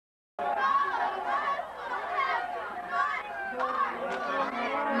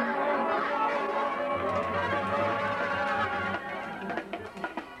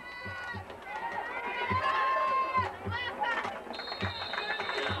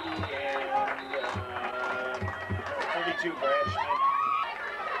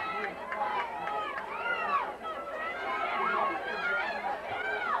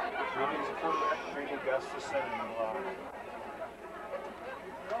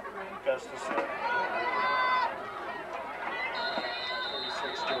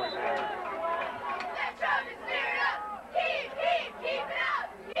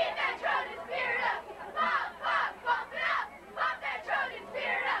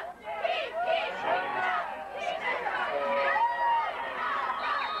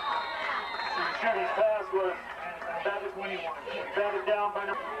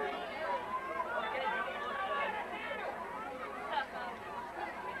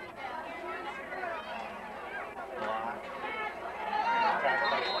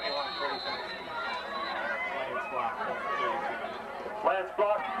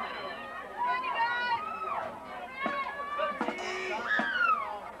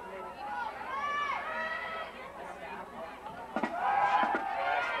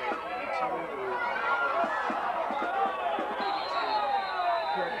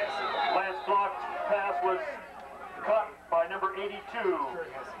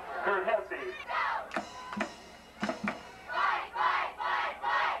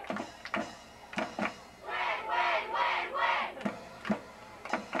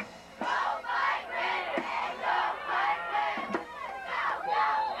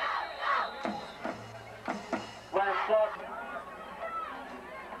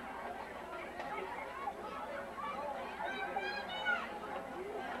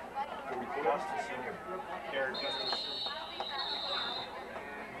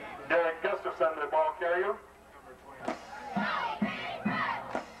The ball carrier.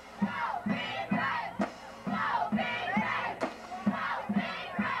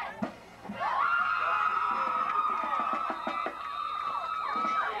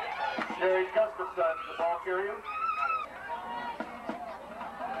 Jerry Gustafson, the ball carrier.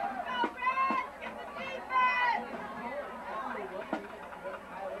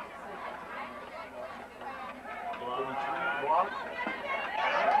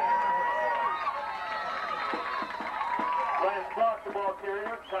 Block the ball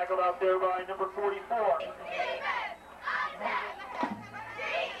carrier, tackled out there by number 44.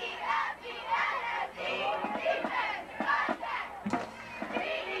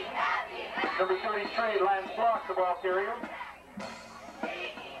 Number 33, Lance Block, the ball carrier.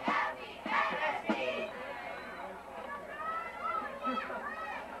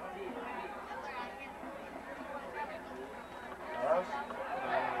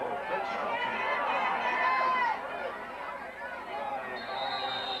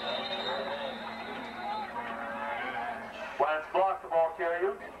 Lance Block, the ball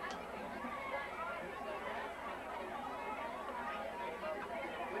carrier.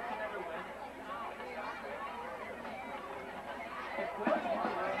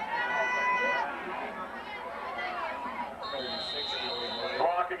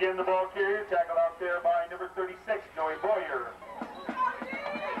 Block again, the ball carrier, tackled out there by number 36, Joey Boyer.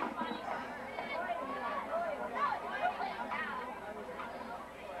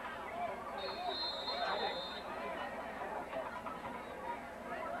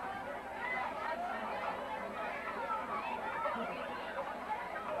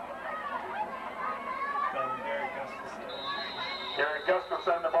 Derek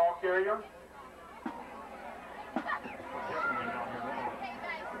Gustafson, the ball carrier.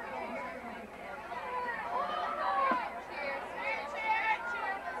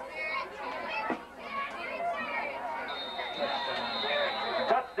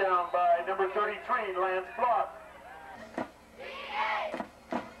 Touchdown by number 33, Lance Block.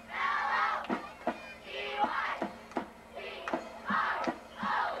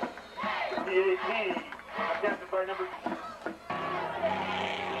 DAP, attempted by number...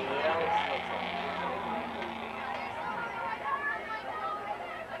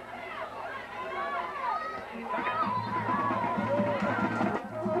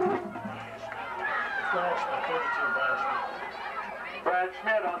 Brad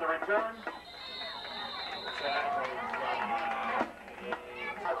Schmidt on the return.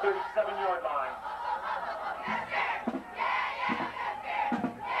 The 37-yard line.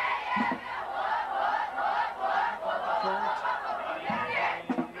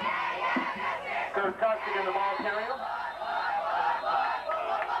 Kirk Costigan, the ball carrier.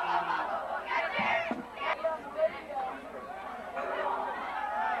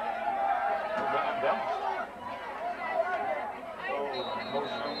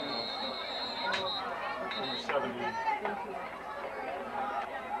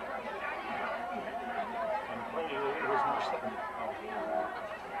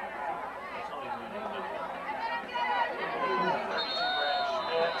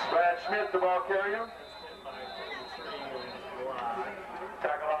 ball carrier.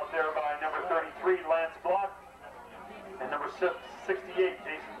 Tackle out there by number 33, Lance Block. And number 68,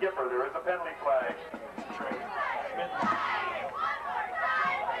 Jason Gipper. There is a penalty flag.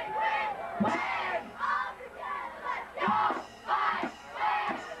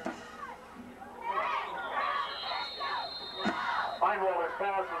 Einwalder's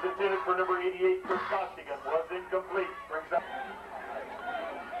pass was intended for number 88, Chris Costigan. Was incomplete. Brings up.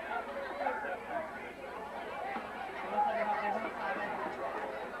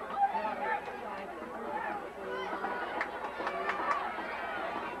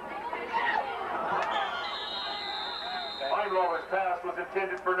 Einwalder's pass was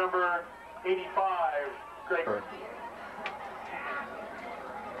intended for number 85, Greg. Josh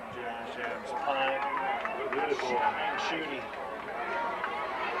Adams punt. Beautiful. And shooting.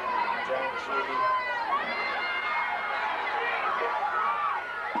 John shooting.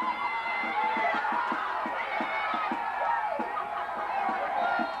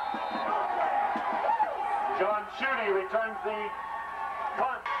 John Schutte returns the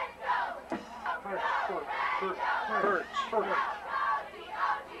punt.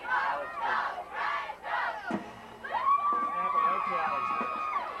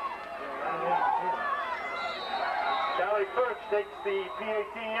 Charlie Birch takes the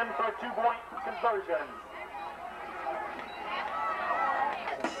PAT in for a 2-point conversion.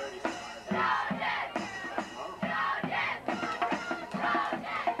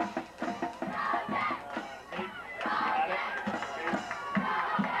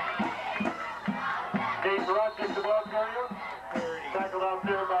 Dave Barrett takes the ball carrier. Tackled out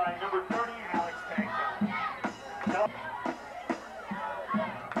there by number 30, Alex Tank.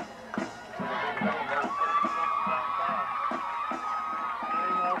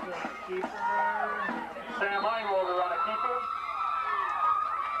 Sam Einwalder on a keeper.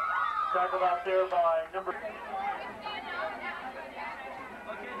 Tackled out there by number.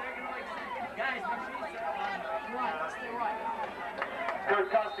 Kurt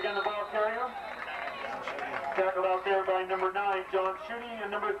Costigan, the ball carrier. Tackled out there by number 9, John Schutte,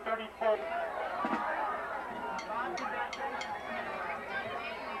 and number 34.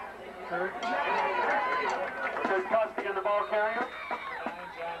 Kurt Costigan, the ball carrier.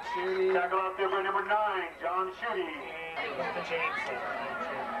 Tackled out there by number 9, John Schutte.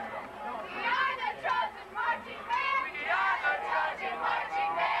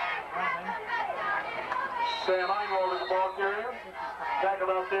 Sam Einwalder, the ball carrier. Tackled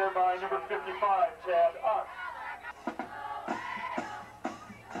out there by number 55, Chad Uck.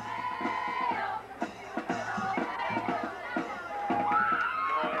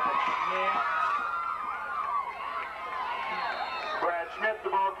 Brad Schmidt, the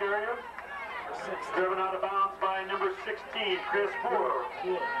ball carrier. Driven out of bounds by number 16, Chris Moore.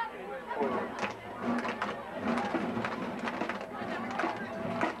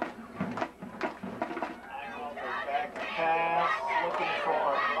 Pass, looking for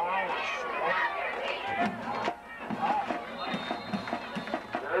Ryan Schmidt.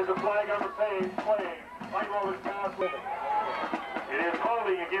 There is a flag on the play. Einwalder's pass with it. It is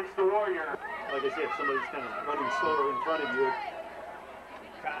holding against the Warriors. Like I said, if somebody's kind of running slower in front of you.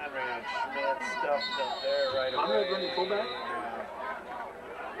 Conrad Schmidt stuffed up there right away. Conrad running fullback?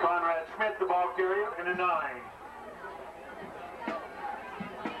 Conrad Schmidt, the ball carrier, and a 9.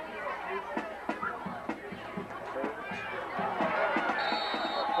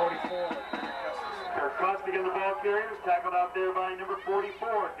 Kurt Costigan, the ball carrier, is tackled out there by number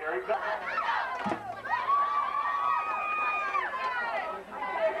 44, Derek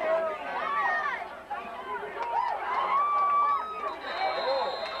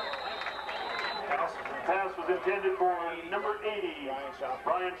Pass was intended for number 80,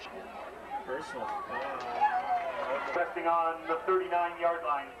 Brian Personal resting on the 39-yard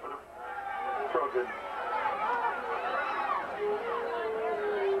line for the Trojans.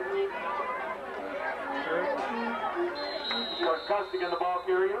 Kurt Costigan, the ball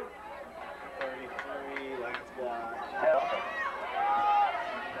carrier. 33, Lance Block.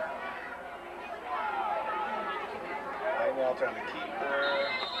 Einwalder on the keeper.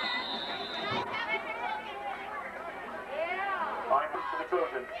 Einwalder for the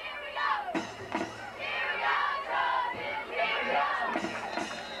Trojans.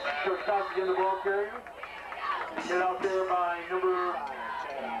 Kurt Costigan, the ball carrier. Hit out there by number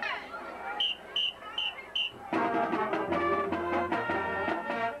 5.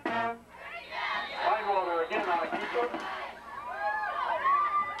 Einwalder again on a keeper.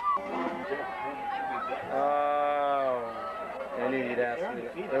 Oh, I knew you'd ask me.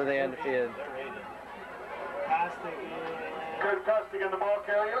 Or they undefeated. Kurt Costigan, the ball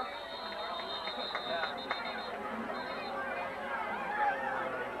carrier.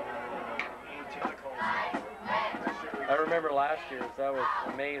 I remember last year's. That was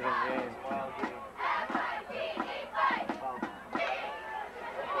an amazing game. Wild game.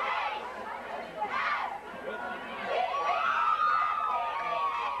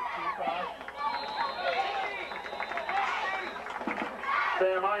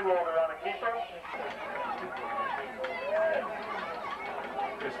 Sam Einwalder on a keeper.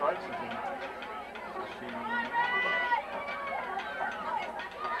 Chris Wright's the team.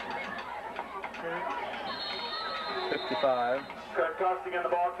 55. Kurt Costigan, the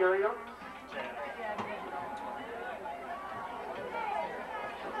ball carrier.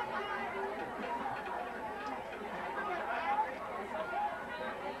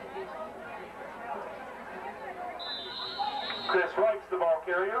 Chris Wright's the ball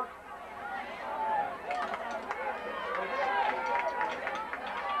carrier.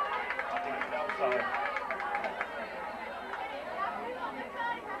 Outside.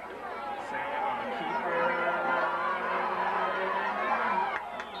 Sam on the keeper.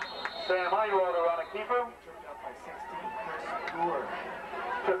 Sam Einwalder on a keeper. Tripped up by 16. Chris Gore.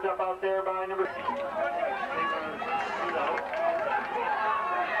 Tripped up out there by number.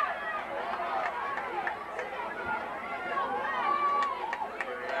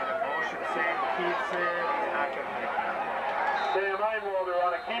 Sam Einwalder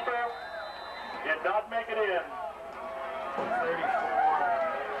on a keeper. Did not make it in. 34.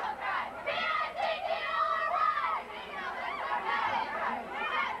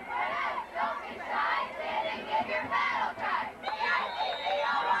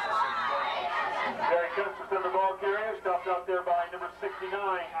 Gary Gustafson, the ball carrier, stopped out there by number 69.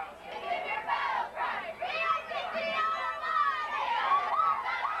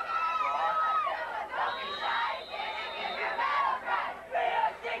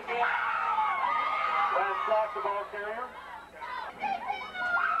 Lance Block, the ball carrier.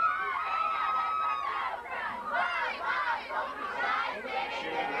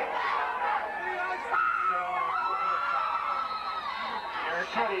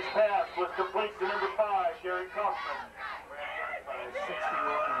 Shooty's pass was complete to number 5, Gary Kaufman. 61.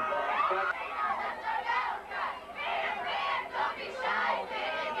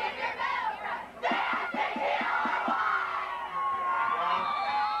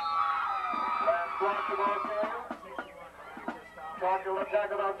 Lance Block, the ball carrier.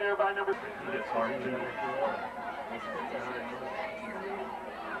 Tackled out there by number 6. It's hard to do.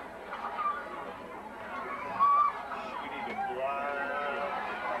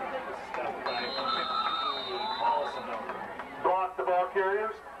 Block the ball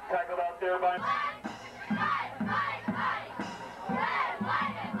carriers. Tackled out there by.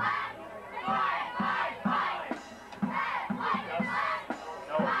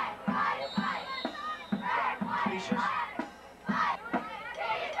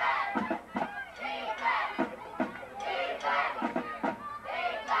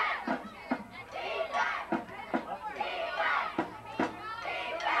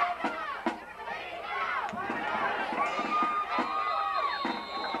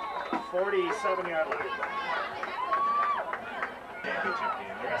 Seven-yard line. Championship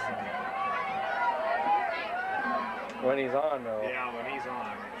game. The rest of them. When he's on, though. Yeah, when he's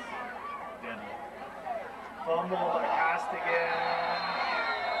on, it's deadly. Fumble by Costigan.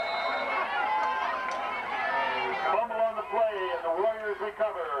 Fumble on the play, and the Warriors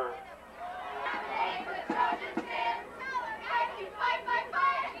recover.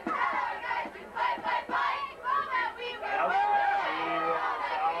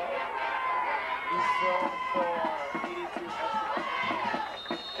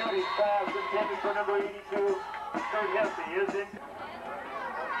 Shooting pass intended for number 82, Kurt Hesse is in.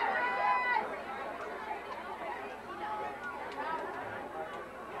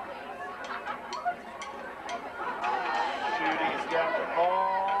 Shooty's got the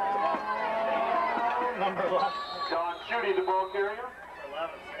ball. Number 11. John Shooty, the ball carrier.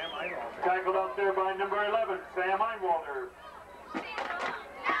 11, Sam Einwalder. Tackled out there by number 11, Sam Einwalder.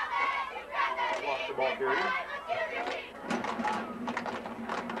 Lost the ball carrier.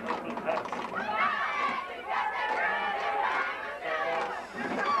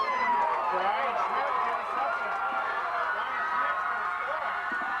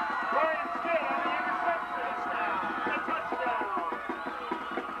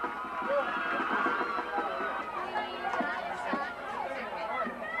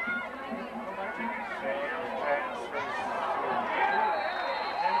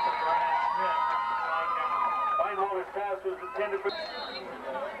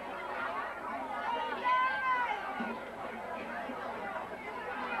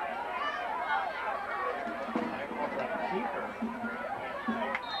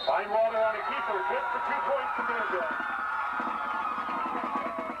 points to Danville.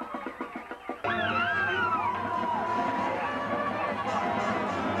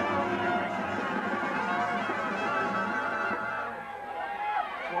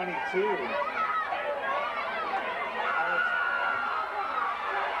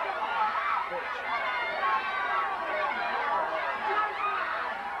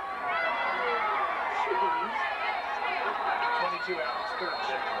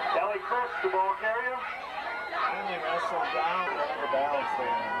 Kelly Crooks, the ball carrier. Finally wrestled down over balance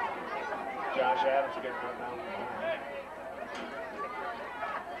there. Josh Adams getting run down.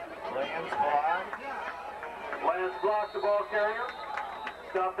 Lance blocked the ball carrier.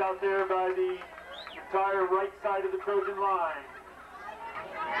 Stopped out there by the entire right side of the Trojan line.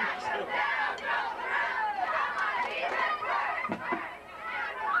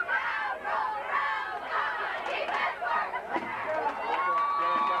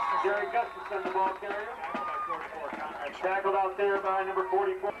 Gary Gustafson, the ball carrier. Tackled out there by number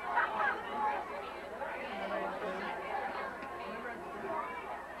 44.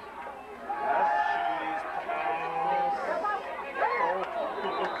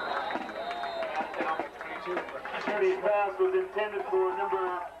 Judy's pass was intended for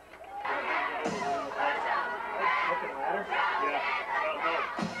number... Yeah, no.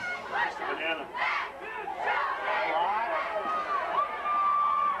 Just a banana.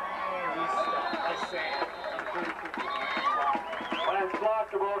 Lance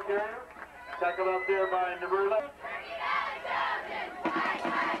blocked the ball carrier. Tackled out there by number 11.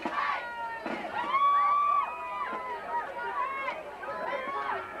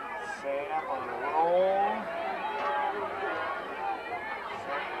 Sam on the roll.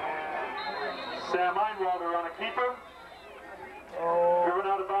 Sam Einwalder on a keeper. Oh. Driven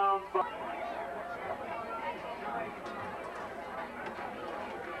out of bounds by...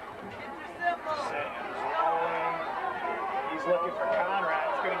 Sam's rolling. He's looking for Conrad.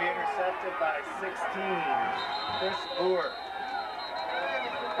 It's going to be intercepted by 16. Chris Boer.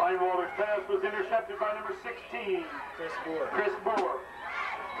 Einwalder's pass was intercepted by number 16. Chris Boer. Chris Boer.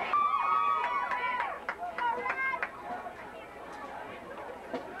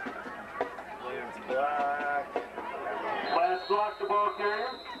 Lance blocked the ball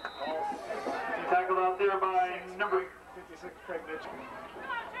carrier. Tackled out there by number 56, Craig Mitchell.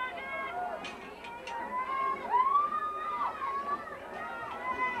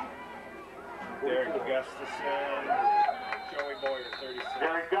 Derek Gustafson, Joey Boyer, 36.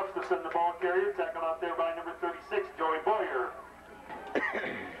 Derek Gustafson, the ball carrier, tackled out there by number 36, Joey Boyer.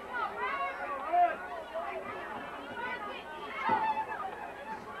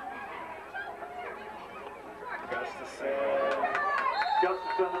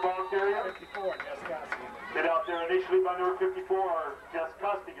 Gustafson, the ball carrier. 54, Jess Costigan. Hit out there initially by number 54, Jess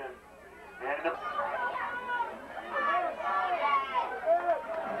Costigan. And the...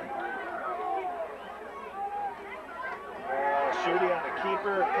 Shooty on the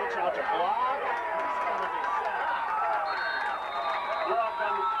keeper, pitch out to block. Block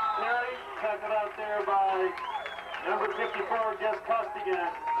on the carry, tackled out there by number 54, Jess Costigan.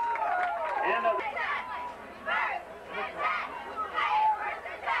 And a...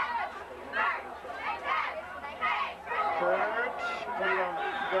 Perch, put it on the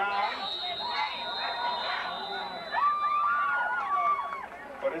ground.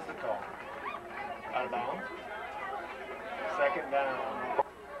 What is the call? Out of bounds? Second down.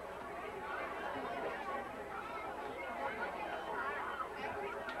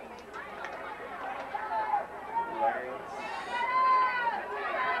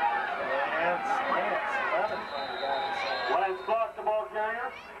 Lance blocked the ball carrier.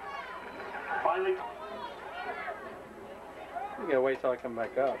 Finally. You gotta wait till I come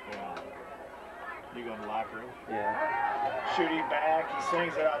back up. Yeah. You go in the locker room? Yeah. Shooting back, he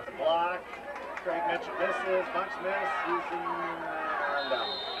swings it out the block. Craig Mitchell misses, Bunch miss, he's in down.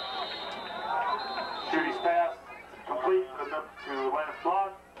 Shooty's pass complete to Lance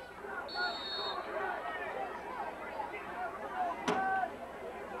Block.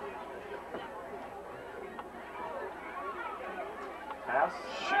 Pass.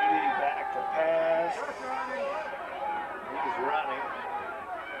 Shooty back to pass. He's running.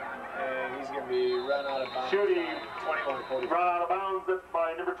 And he's going to be run out of bounds. Shooty 21, Cody. run out of bounds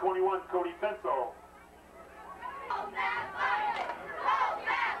by number 21, Cody Fenso.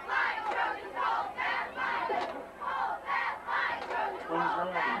 Twins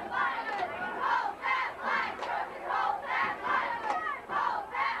running.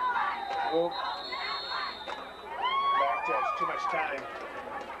 Whoop. Back touch, too much time.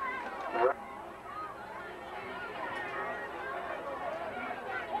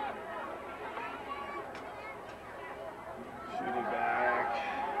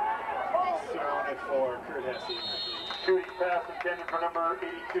 for Kurt Hesse. Shooting pass intended for number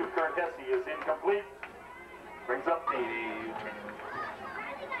 82, Kurt Hesse, is incomplete. Brings up 80.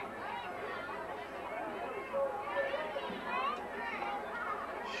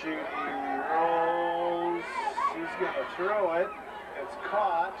 Shooting rolls. He's going to throw it. It's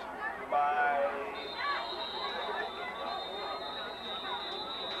caught by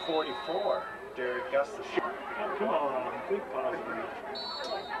 44, Derek Gustafson. Oh, come on, think positive.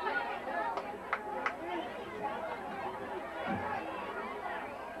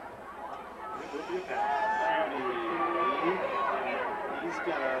 He's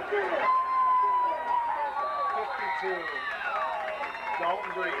gonna 52.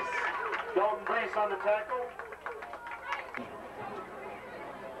 Dalton Brees. Dalton Brees on the tackle.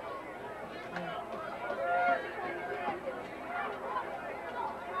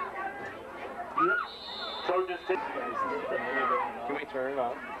 Yep. Trojans take. Can we turn it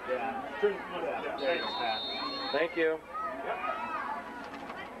off? Yeah. There you go. Thank you. Yep.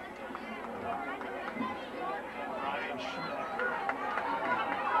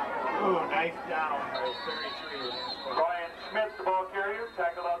 Ooh, knife down by 33. Brian Schmidt, the ball carrier,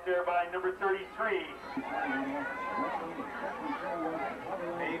 tackled out there by number 33.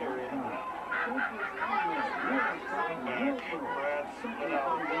 Mater in.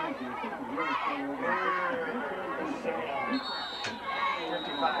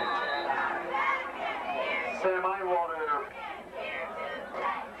 55. Sam Einwater.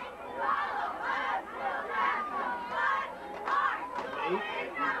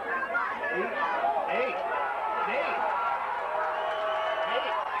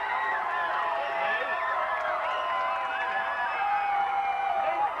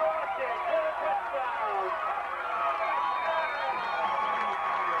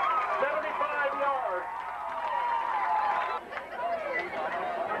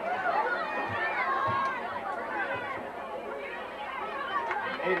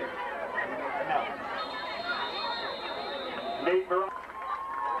 Nate Burrow.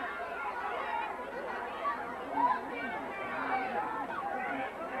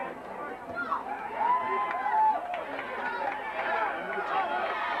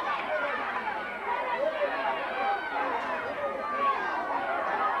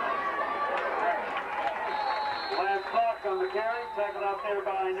 Lance Fox on the carry, tackled out there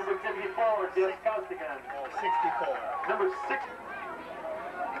by number 54, Des Costigan. 64. Number 6.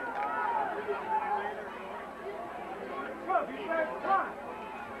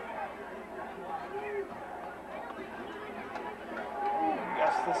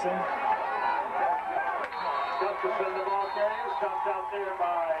 Gustafson. Gustafson, the ball carrier, stopped out there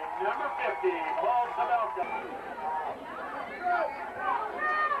by number 50, Paul Sabelka.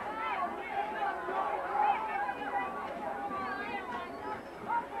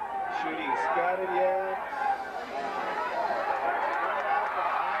 Shooting's got it yet.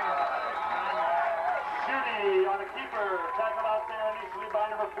 Shooty on a keeper, tackled out there initially by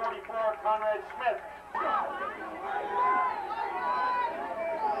number 44, Conrad Smith.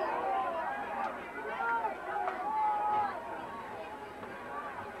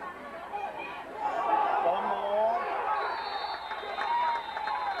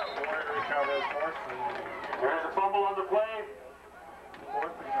 There's a fumble on the play.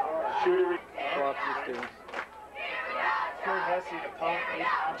 Shooter. Wapsie students. Kurt Hesse to punt, 8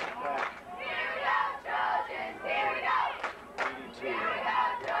 punches back. 82.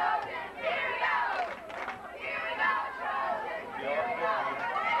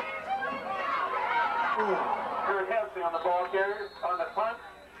 Kurt Hesse on the ball carrier, on the punt.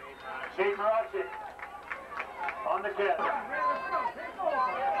 Jake Marachik on the catch.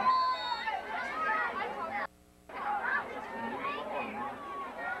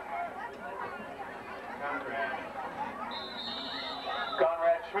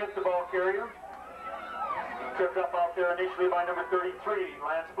 Conrad Schmidt, the ball carrier. Tripped up out there initially by number 33,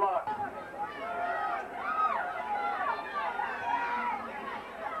 Lance Block.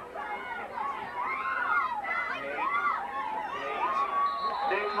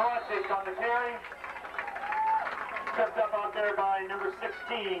 Nate Marachik on the carry. Tripped up out there by number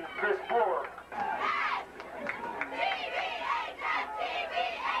 16, Chris Moore.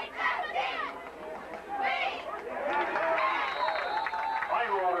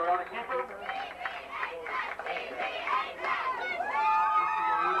 Whitewater on a keeper.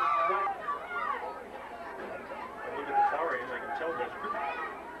 Look at the tower, I can tell this.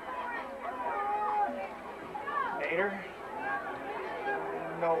 Nader?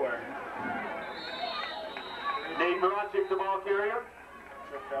 Nowhere. Nate Marachik, the ball carrier.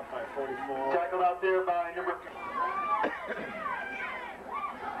 Tripped up by 44. Tackled out there by number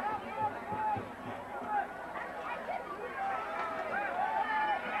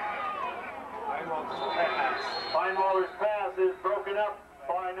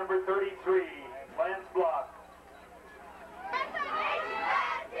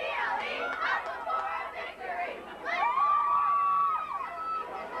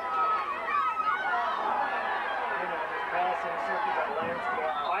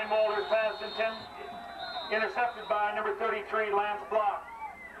intercepted by number 33, Lance Block.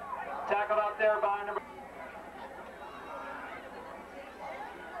 Tackled out there by number...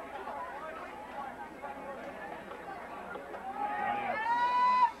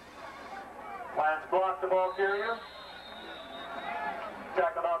 Lance Block, the ball carrier.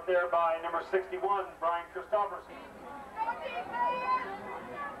 Tackled out there by number 61, Brian Christopherson.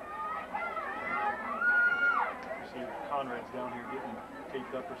 See Conrad's down here getting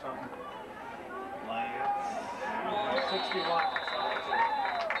taped up or something. Lance. 61.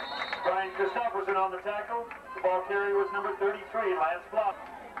 Brian Christopherson on the tackle. The ball carrier was number 33, Lance Block.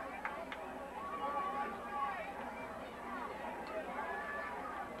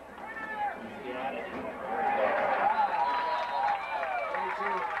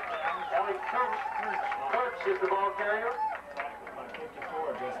 Kurtz is the ball carrier.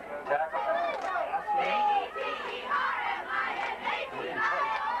 Tackle.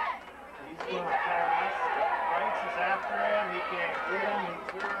 He's going to pass. Franks is after him. He can't get him.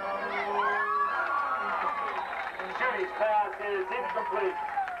 He throws. Judy's pass is incomplete.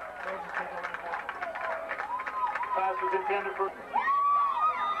 Pass was intended for...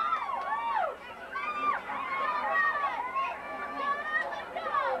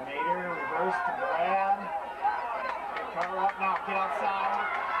 Reverse to Brad. Cover up now. Get outside.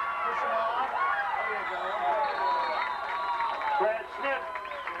 Push it off. There you go. Brad Smith.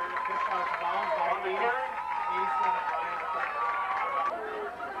 Push off the bounds by on the carry. Easton and Brian.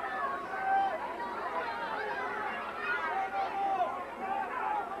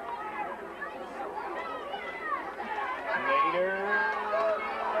 Later.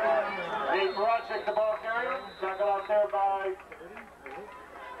 Dave Marachek, the ball carrier. Tackled out there by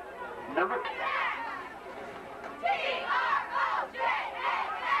number...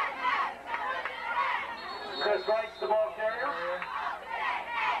 Chris Wright's the ball carrier.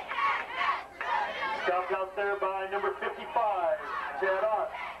 Stopped out there by number 55, Chad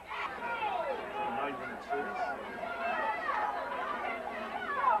Ott.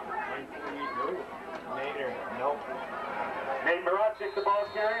 Nader, nope. Nate Marachek, the ball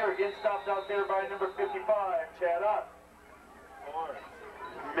carrier, again stopped out there by number 55, Chad Ott.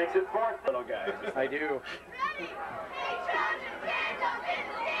 Makes it fourth. Little guy. I do.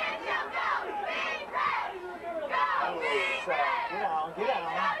 Get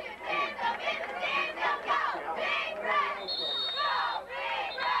out.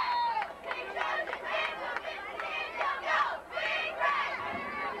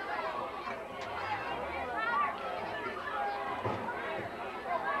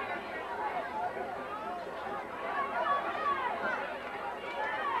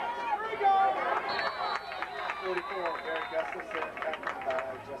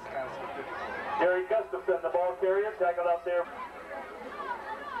 Gary Gustafson, the ball carrier, tackled out there.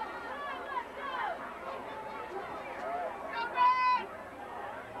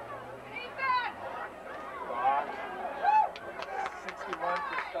 Block. 61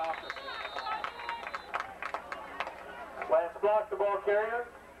 Christopherson. Lance Block, the ball carrier,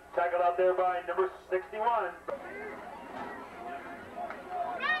 tackled out there by number 61.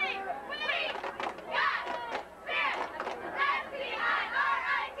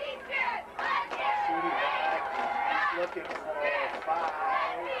 Looking for 5.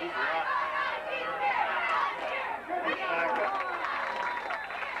 He's running.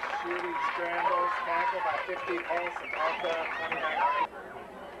 Shooting scrambles, tackle by 50 Pulse and Alpha 29.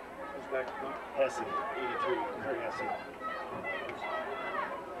 Who's back to come? Hesse, 83. Kurt Hesse.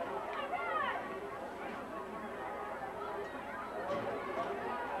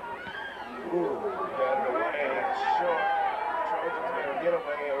 Ooh, got it away. Short. Trojans gonna get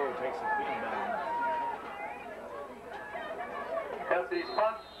away. Oh, takes some feet down. Hesse's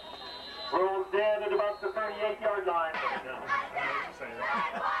punt rolls dead at about the 38-yard line. No,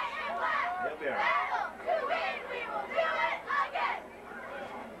 he'll be all right.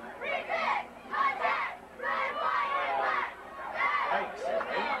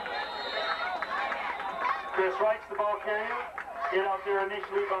 Chris Wright's the ball carrier. Get out there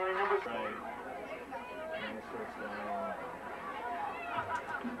initially by number... Right.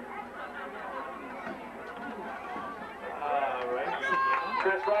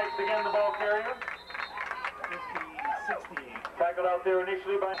 Chris Wright's again the ball carrier. 50, 68. Tackled out there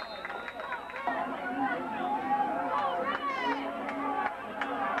initially by...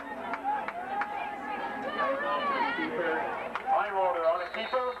 Einwalder on a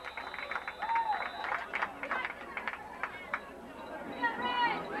keeper.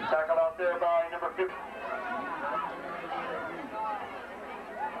 Tackled out there by number 50.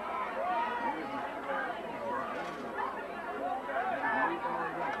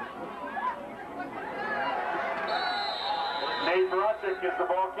 Patrick is the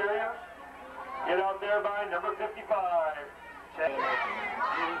ball carrier. Get out there by number 55. Check.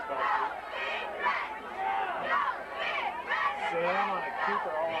 Sam on a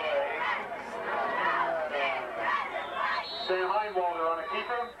keeper all the way. Sam Heinwalder on a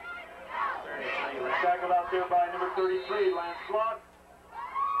keeper. Tackled out there by number 33, Lance Block.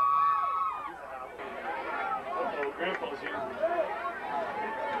 Uh-oh, Grandpa's here.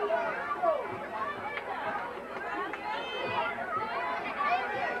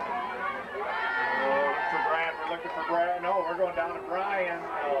 We're looking for Brian. No, we're going down to Brian.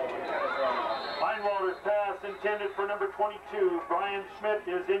 Oh, Heinwalder's pass intended for number 22. Brian Schmidt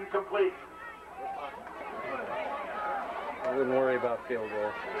is incomplete. I wouldn't worry about field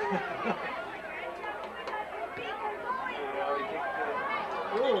goal.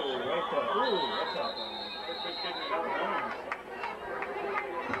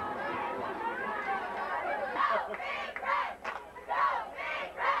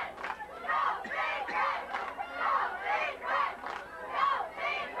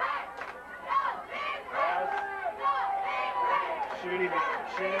 Shooting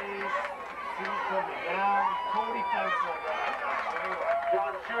Chase, he's coming down. Cody Pencil.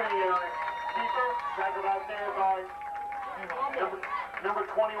 John Shooty on a keeper. Tackled out there by number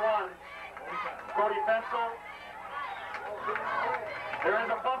 21, Cody Pencil. There is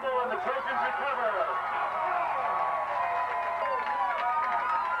a fumble and the Trojans recover.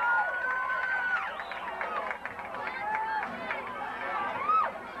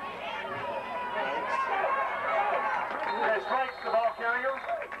 Strikes the ball carrier.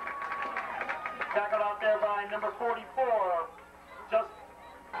 Tackled out there by number 44. Just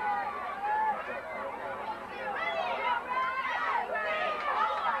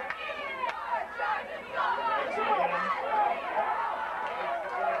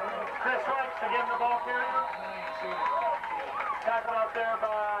Chris Strikes again the ball carrier. Tackled out there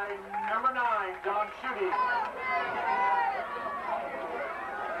by number 9, John Shooty.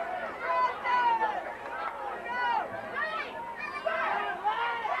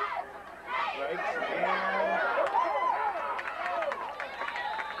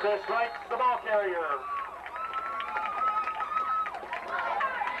 Chris Wright, the ball carrier.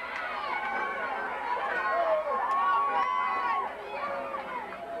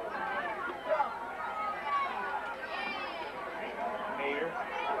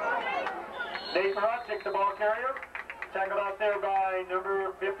 Nate Marachik, the ball carrier. Tackled out there by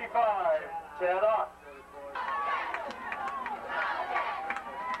number 55, Chad Ott.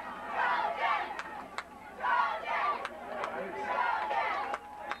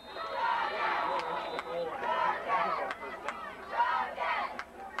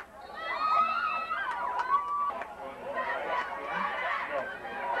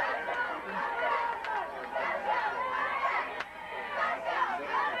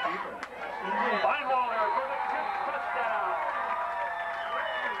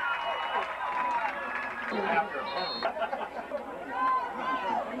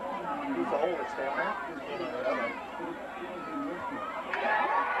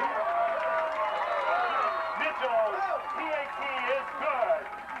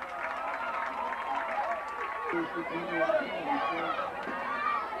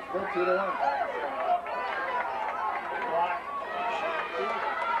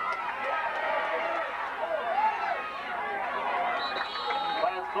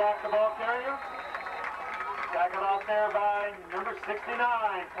 Block the ball carrier. Tackled out there by number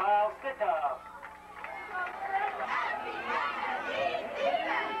 69, Kyle Stickoff.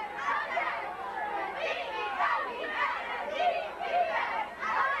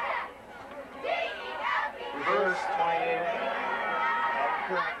 Reverse 28.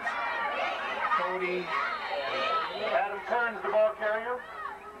 Cody. Adam Kearns, the ball carrier.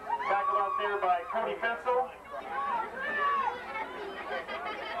 Tackled out there by Cody Pencil.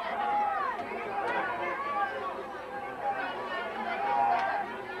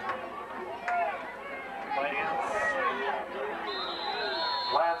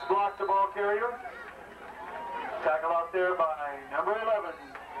 Lance blocked the ball carrier. Tackled out there by number 11.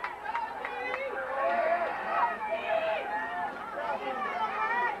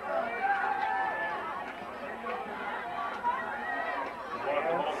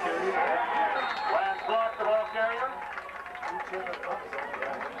 Lance blocked the ball carrier.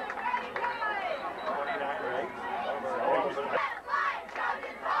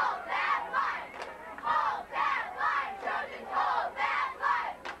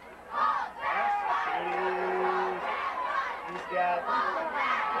 He's got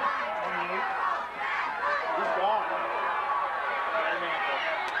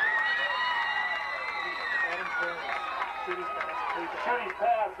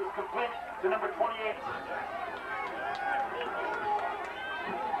was complete to number 28.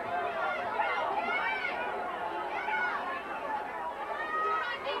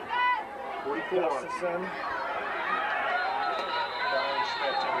 Gustafson. Brian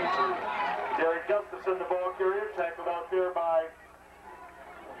Schmidt, 22. Derek Gustafson, the ball carrier, tackled out there by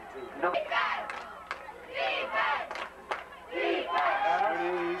number.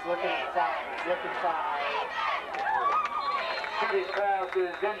 He's looking at 5. He's looking 5. City's pass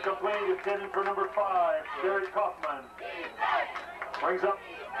is incomplete. It's in for number 5, Derek Kaufman. Brings up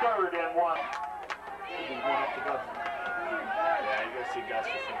 3rd and 1. Yeah, you gotta see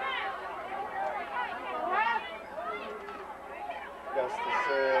Gustafson.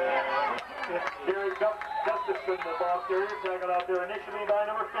 Derek Gustafson, the ball carrier, tackled out there initially by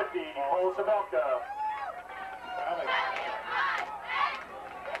number 50, Paul Sabelka.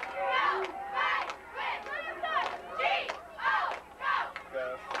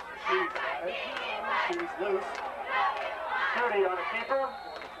 She's loose. Judy on a keeper.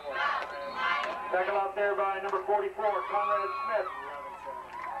 Tackled out there by number 44, Conrad Smith.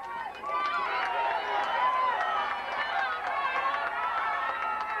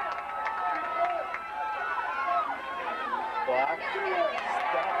 Block.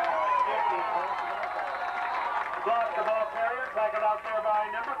 Block the ball carrier, tackled out there by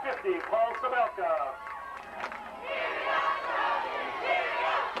number 50, Paul Sabelka.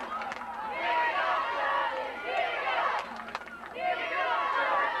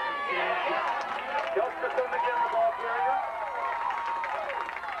 Gustafson again, the ball carrier.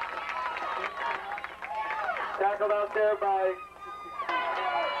 Tackled out there by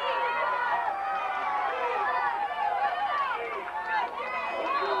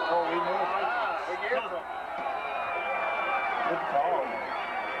Good call.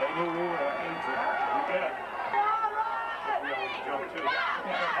 They knew we were into it. We did. We always jump too.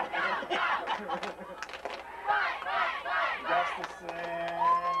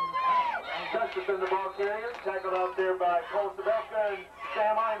 Gustafson, the ball carrier, tackled out there by Paul Sabelka and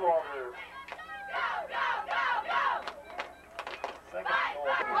Sam Einwalder. Second goal.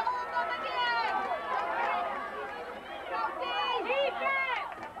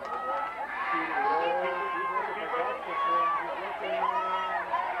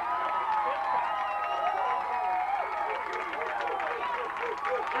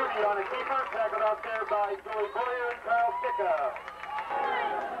 Judy on a keeper, tackled out there by Joey Boyer and Kyle Sticka.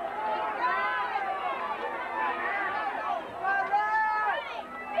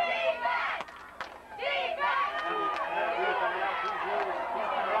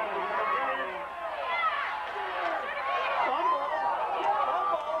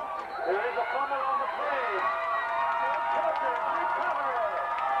 There is a fumble on the play.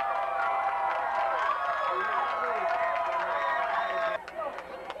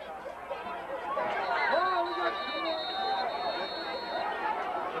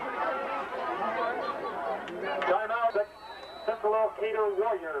 Timeout at Central Arcadia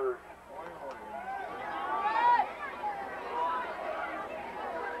Warriors.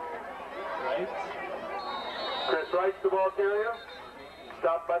 Right. Chris Wright's the ball carrier.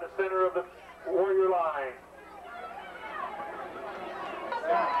 Stopped by the center of the Warrior line.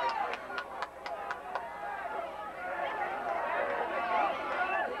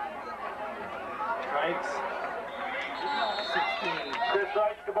 Right. 16. Chris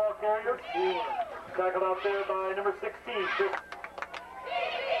Wright's the ball carrier. Tackled out there by number 16. Chris.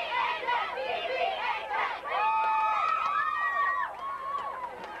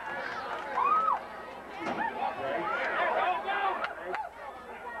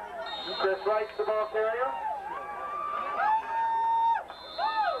 Chris Wright's the ball carrier.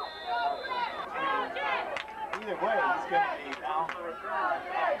 Either way, he's going to be down.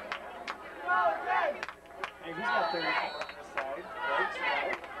 Hey, who's got 34 on this side? Right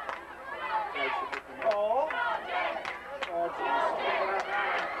side. Oh. Oh, jeez.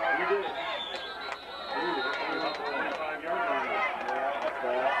 You did it. You did it. You're up 25 yards on it. Yeah, that's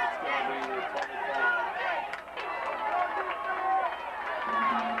bad. It's going to be 25.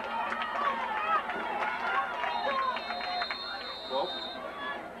 Well,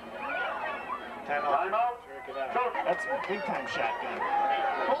 Timeout. That's a big time shotgun.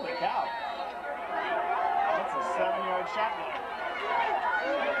 Holy cow. That's a 7-yard shotgun.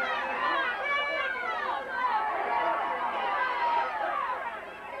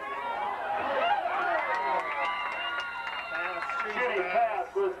 Shooting pass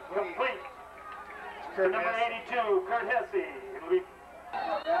was complete to number 82, Kurt Hesse. It'll be There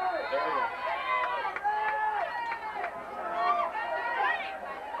we go.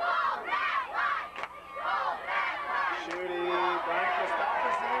 Shooty, Brian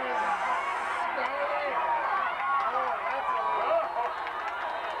Christopherson.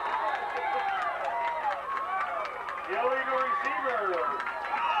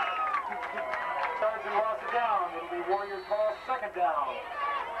 flag down.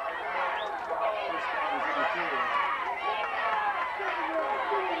 First down is in the field.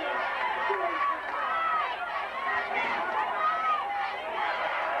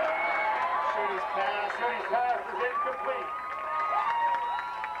 Shooty's pass is incomplete.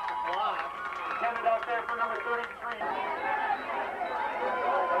 block. Intended out there for number 33.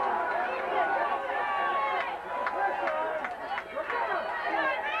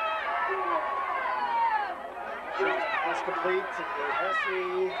 Pass complete to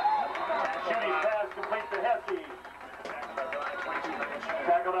Hesse. Shooting pass complete to Hesse.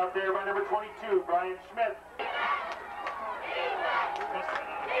 Tackled out there by number 22, Brian Schmidt.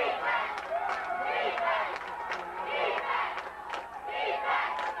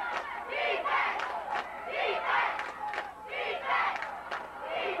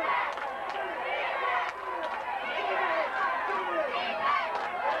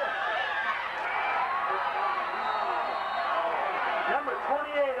 Number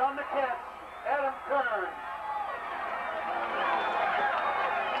 28 on the catch, Adam Kern.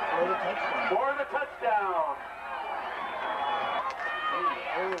 For the touchdown.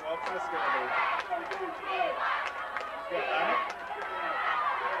 Oh, what's this going to be?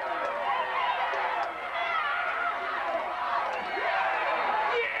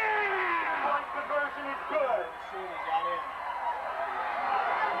 Point conversion is good. Got in.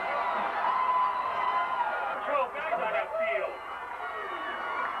 Control guys on that field.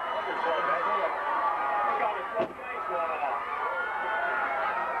 Look how the 12 guys going off.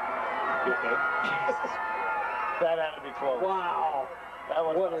 That had to be close. Wow. That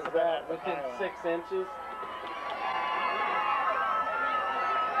was What is that? Within 6 inches?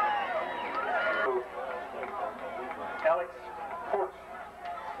 Alex Porch.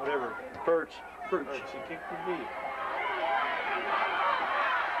 Whatever. Perch. Perch. He kicked the beat.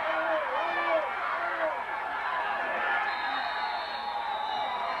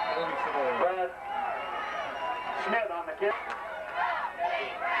 Brad Schmidt on the kick.